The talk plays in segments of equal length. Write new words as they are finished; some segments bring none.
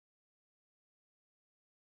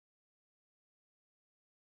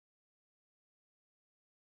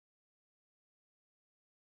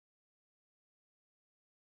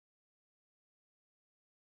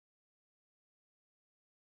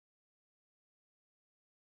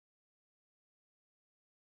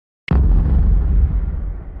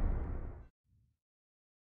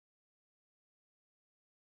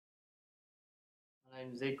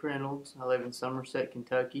name's Zeke Reynolds. I live in Somerset,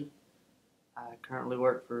 Kentucky. I currently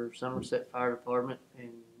work for Somerset Fire Department and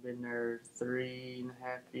been there 3.5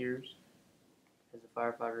 years as a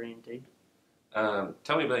firefighter EMT.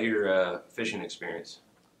 Tell me about your fishing experience.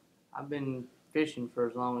 I've been fishing for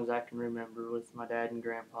as long as I can remember with my dad and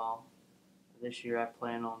grandpa. This year I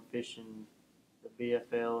plan on fishing the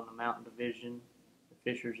BFL and the Mountain Division,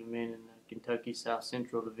 the Fishers and Men in the Kentucky South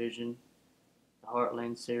Central Division, the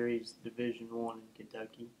Heartland Series Division I in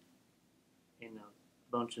Kentucky, and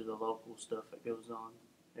a bunch of the local stuff that goes on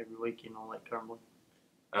every weekend on Lake Cumberland.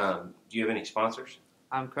 Do you have any sponsors?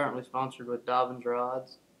 I'm currently sponsored with Dobbins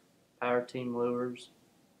Rods, Power Team Lures,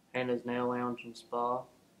 Hannah's Nail Lounge and Spa,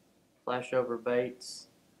 Flashover Baits,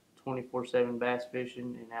 24/7 Bass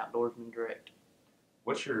Fishing, and Outdoorsman Direct.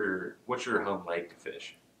 What's your home lake to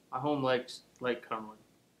fish? My home lake's Lake Cumberland.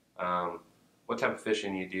 What type of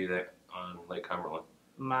fishing you do that on Lake Cumberland?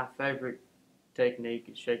 My favorite technique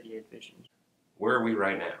is shaky head fishing. Where are we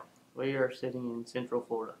right now? We are sitting in Central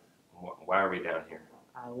Florida. Why are we down here?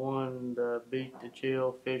 I won the Beat to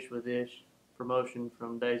Chill Fish with Ish promotion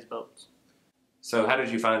from Days Boats. So how did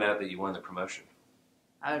you find out that you won the promotion?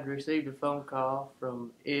 I had received a phone call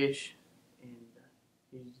from Ish, and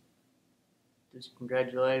he just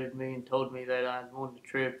congratulated me and told me that I'd won the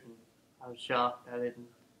trip, and I was shocked. It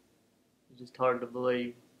was just hard to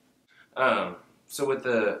believe. So with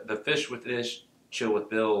the Fish with Ish, Chill with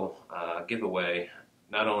Bill giveaway,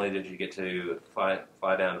 not only did you get to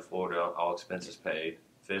fly down to Florida, all expenses paid,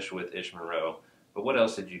 fish with Ish Monroe, but what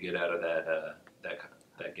else did you get out of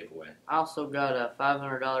that giveaway? I also got a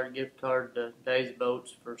 $500 gift card to Days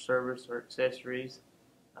Boats for service or accessories,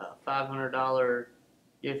 a $500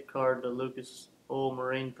 gift card to Lucas Oil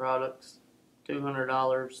Marine Products,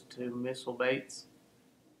 $200 to Missile Baits,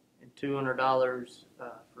 and $200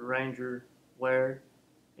 for Ranger wear,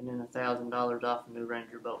 and then $1,000 off a new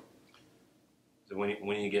Ranger boat. So when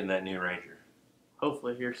are you getting that new Ranger?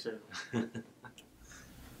 Hopefully here soon.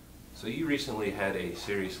 So you recently had a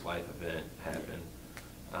serious life event happen.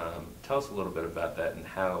 Tell us a little bit about that and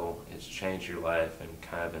how it's changed your life and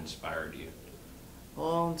kind of inspired you. Well,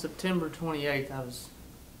 on September 28th, I was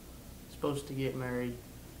supposed to get married,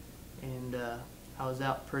 and I was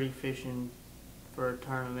out pre-fishing for a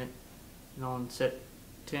tournament, and on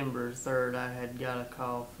September 3rd, I had got a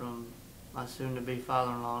call from my soon-to-be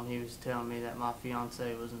father-in-law, and he was telling me that my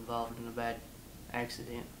fiance was involved in a bad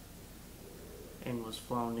accident and was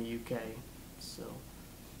flown to UK. So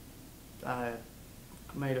I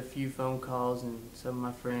made a few phone calls, and some of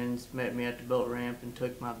my friends met me at the boat ramp and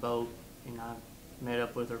took my boat, and I met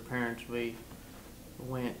up with her parents. We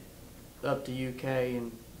went up to UK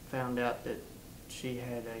and found out that she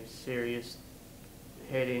had a serious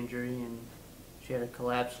head injury, and she had a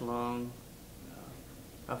collapsed lung,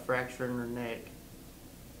 a fracture in her neck,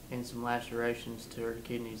 and some lacerations to her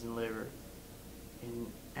kidneys and liver.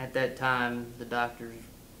 And at that time, the doctors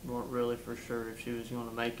weren't really for sure if she was going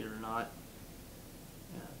to make it or not.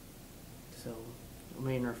 So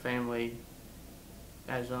me and her family,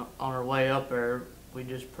 as on our way up there, we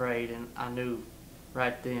just prayed, and I knew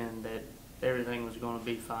right then that everything was going to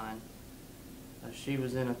be fine. She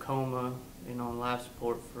was in a coma and on life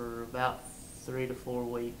support for about 3 to 4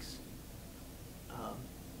 weeks.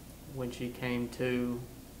 When she came to,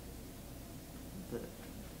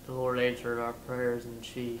 the Lord answered our prayers, and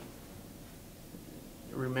she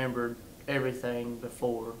remembered everything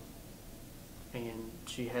before, and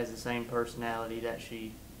she has the same personality that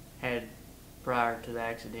she had prior to the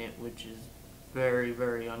accident, which is very,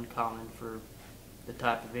 very uncommon for the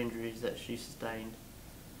type of injuries that she sustained.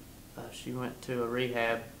 She went to a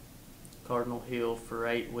rehab, Cardinal Hill, for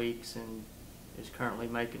 8 weeks and is currently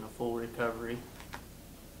making a full recovery.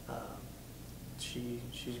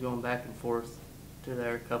 She's going back and forth to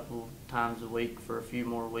there a couple times a week for a few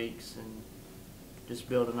more weeks, and just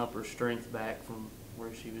building up her strength back from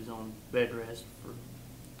where she was on bed rest for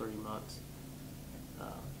 3 months.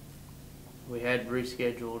 We had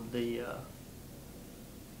rescheduled the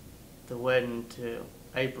wedding to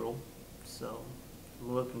April, so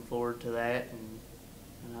I'm looking forward to that, and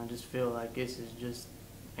I just feel like this is just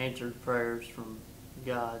answered prayers from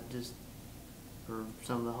God, just for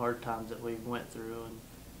some of the hard times that we've went through, and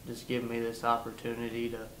just giving me this opportunity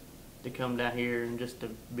to come down here and just to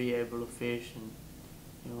be able to fish and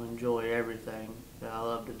enjoy everything that I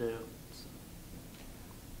love to do.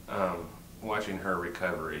 Watching her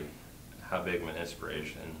recovery, how big of an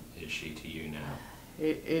inspiration is she to you now?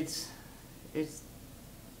 It's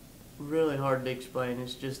really hard to explain.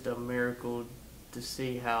 It's just a miracle to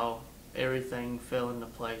see how everything fell into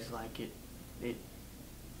place like it's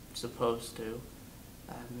supposed to.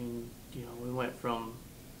 I mean, we went from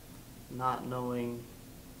not knowing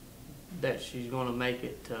that she's going to make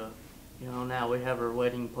it to, now we have her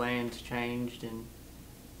wedding plans changed and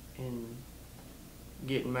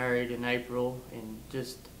getting married in April, and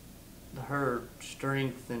just her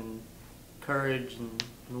strength and courage and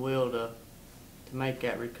will to make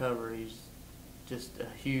that recovery is just a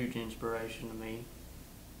huge inspiration to me.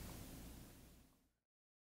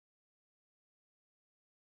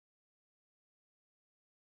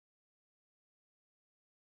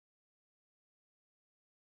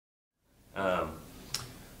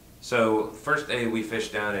 So first day we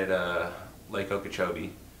fished down at Lake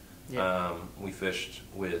Okeechobee. Yeah. We fished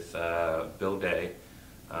with Bill Day.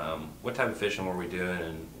 What type of fishing were we doing,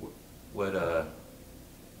 and what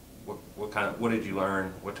did you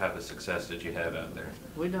learn? What type of success did you have out there?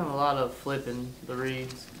 We done a lot of flipping the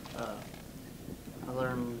reeds. I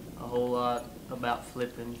learned a whole lot about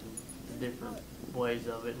flipping, the different ways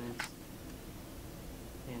of it,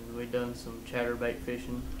 and we done some chatterbait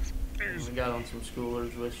fishing. And we got on some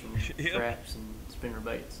schoolers with some traps and spinner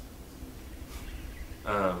baits.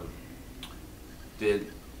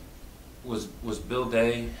 Was Bill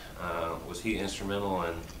Day, was he instrumental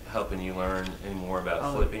in helping you learn any more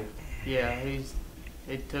about flipping? Yeah,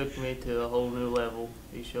 it took me to a whole new level.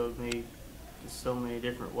 He showed me just so many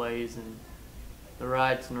different ways and the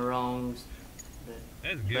rights and the wrongs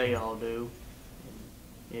that they all do. And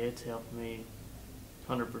yeah, it's helped me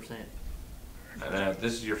 100%. And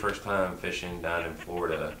this is your first time fishing down in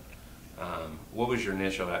Florida. What was your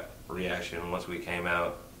initial reaction once we came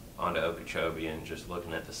out onto Okeechobee and just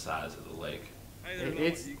looking at the size of the lake?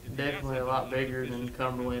 It's definitely a lot bigger than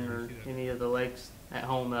Cumberland or any of the lakes at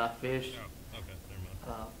home that I fish.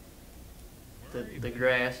 The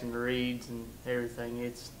grass and the reeds and everything,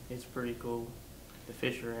 it's pretty cool to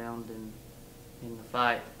fish around, and in the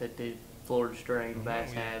fight that the Florida strain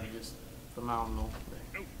bass have is just phenomenal.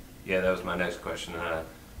 Yeah, that was my next question.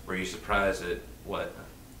 Were you surprised at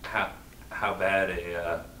how bad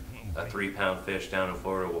a 3-pound fish down in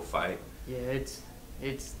Florida will fight? Yeah,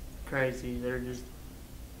 it's crazy. They're just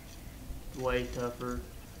way tougher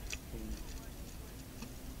and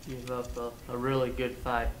give up a really good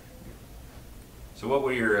fight. So what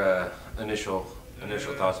were your initial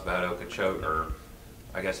thoughts about Okeechobee, or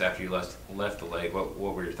I guess after you left the lake, what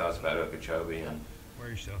were your thoughts about Okeechobee? And wear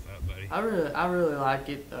yourself out, buddy. I really like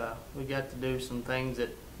it. We got to do some things that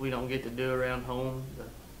we don't get to do around home.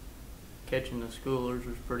 Catching the schoolers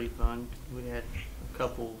was pretty fun. We had a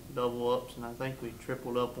couple double ups, and I think we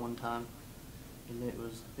tripled up one time, and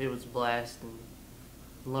it was a blast. And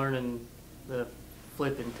learning the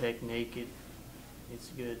flipping technique, it's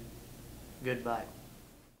good bite.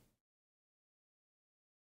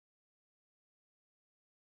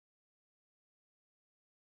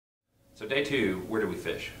 so day 2, where did we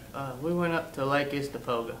fish? We went up to Lake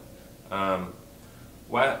Istapoga.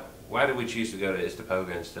 Why did we choose to go to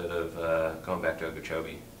Istapoga instead of going back to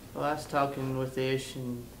Okeechobee? Well, I was talking with Ish,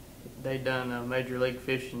 and they done a major league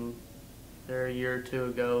fishing there a year or two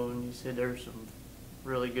ago, and he said there's some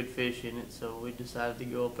really good fish in it, so we decided to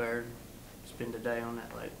go up there and spend a day on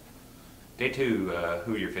that lake. Day 2,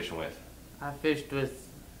 who you're fishing with? I fished with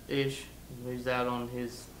Ish. He's out on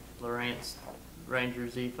his Lawrence Ranger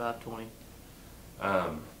Z520.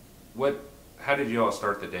 How did you all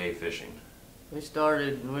start the day fishing? We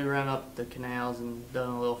started and we ran up the canals and done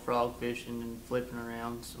a little frog fishing and flipping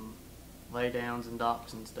around some laydowns and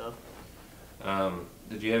docks and stuff.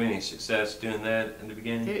 Did you have any success doing that in the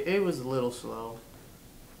beginning? It was a little slow.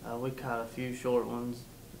 We caught a few short ones.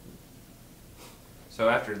 So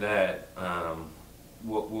after that,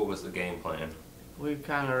 what was the game plan? We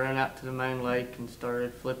kind of ran out to the main lake and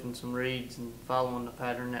started flipping some reeds and following the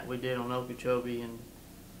pattern that we did on Okeechobee, and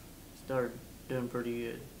started doing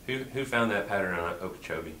pretty good. Who found that pattern on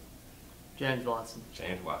Okeechobee? James Watson.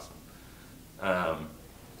 James Watson.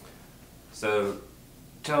 So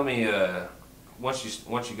tell me, once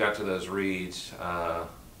you got to those reeds,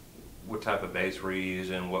 what type of baits were you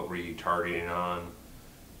using? What were you targeting on?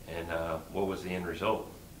 And what was the end result?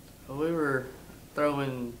 Well, we were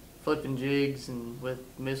throwing flipping jigs and with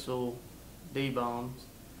missile D-bombs,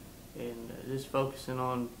 and just focusing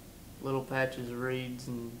on little patches of reeds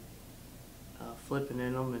and flipping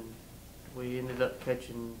in them, and we ended up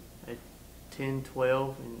catching a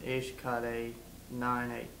 10-12, and Ish caught a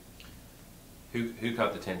 9-8. Who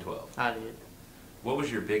caught the 10-12? I did. What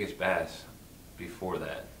was your biggest bass before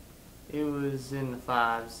that? It was in the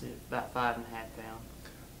 5s, about 5.5 pounds.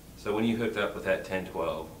 So when you hooked up with that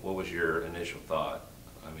 10-12, what was your initial thought?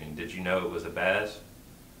 I mean, did you know it was a bass?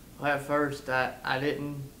 Well, at first I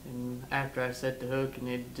didn't, and after I set the hook and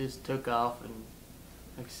it just took off, and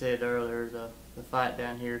like I said earlier, the fight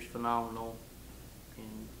down here is phenomenal,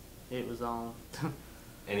 and it was on.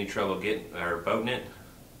 Any trouble getting or boating it?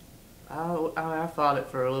 I fought it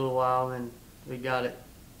for a little while, and we got it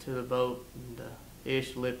to the boat, and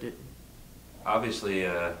Ish lipped it. Obviously,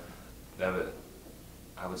 I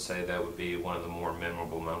would say that would be one of the more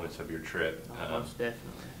memorable moments of your trip. Most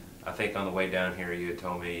definitely. I think on the way down here, you had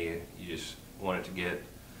told me you just wanted to get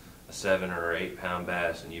a 7 or 8 pound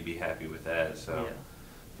bass, and you'd be happy with that. So, Yeah.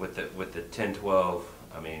 with the 10-12,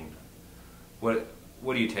 I mean, what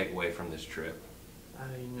do you take away from this trip? I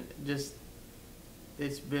mean, just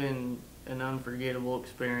it's been an unforgettable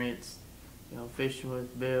experience. You know, fishing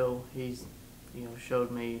with Bill, he's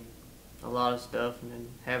showed me a lot of stuff, and then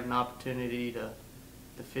having an opportunity to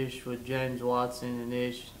fish with James Watson and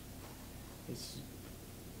Ish,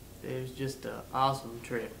 it was just an awesome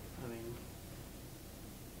trip. I mean,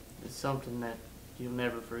 it's something that you'll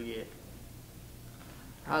never forget.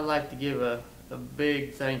 I'd like to give a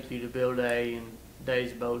big thank you to Bill Day and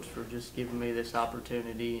Day's Boats for just giving me this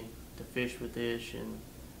opportunity to fish with Ish, and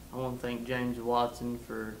I want to thank James Watson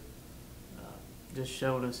for just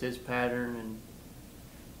showing us his pattern,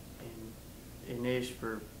 and Ish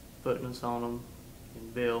for putting us on them,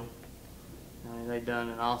 and Bill. I mean, they done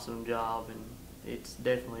an awesome job, and it's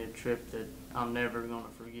definitely a trip that I'm never going to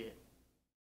forget.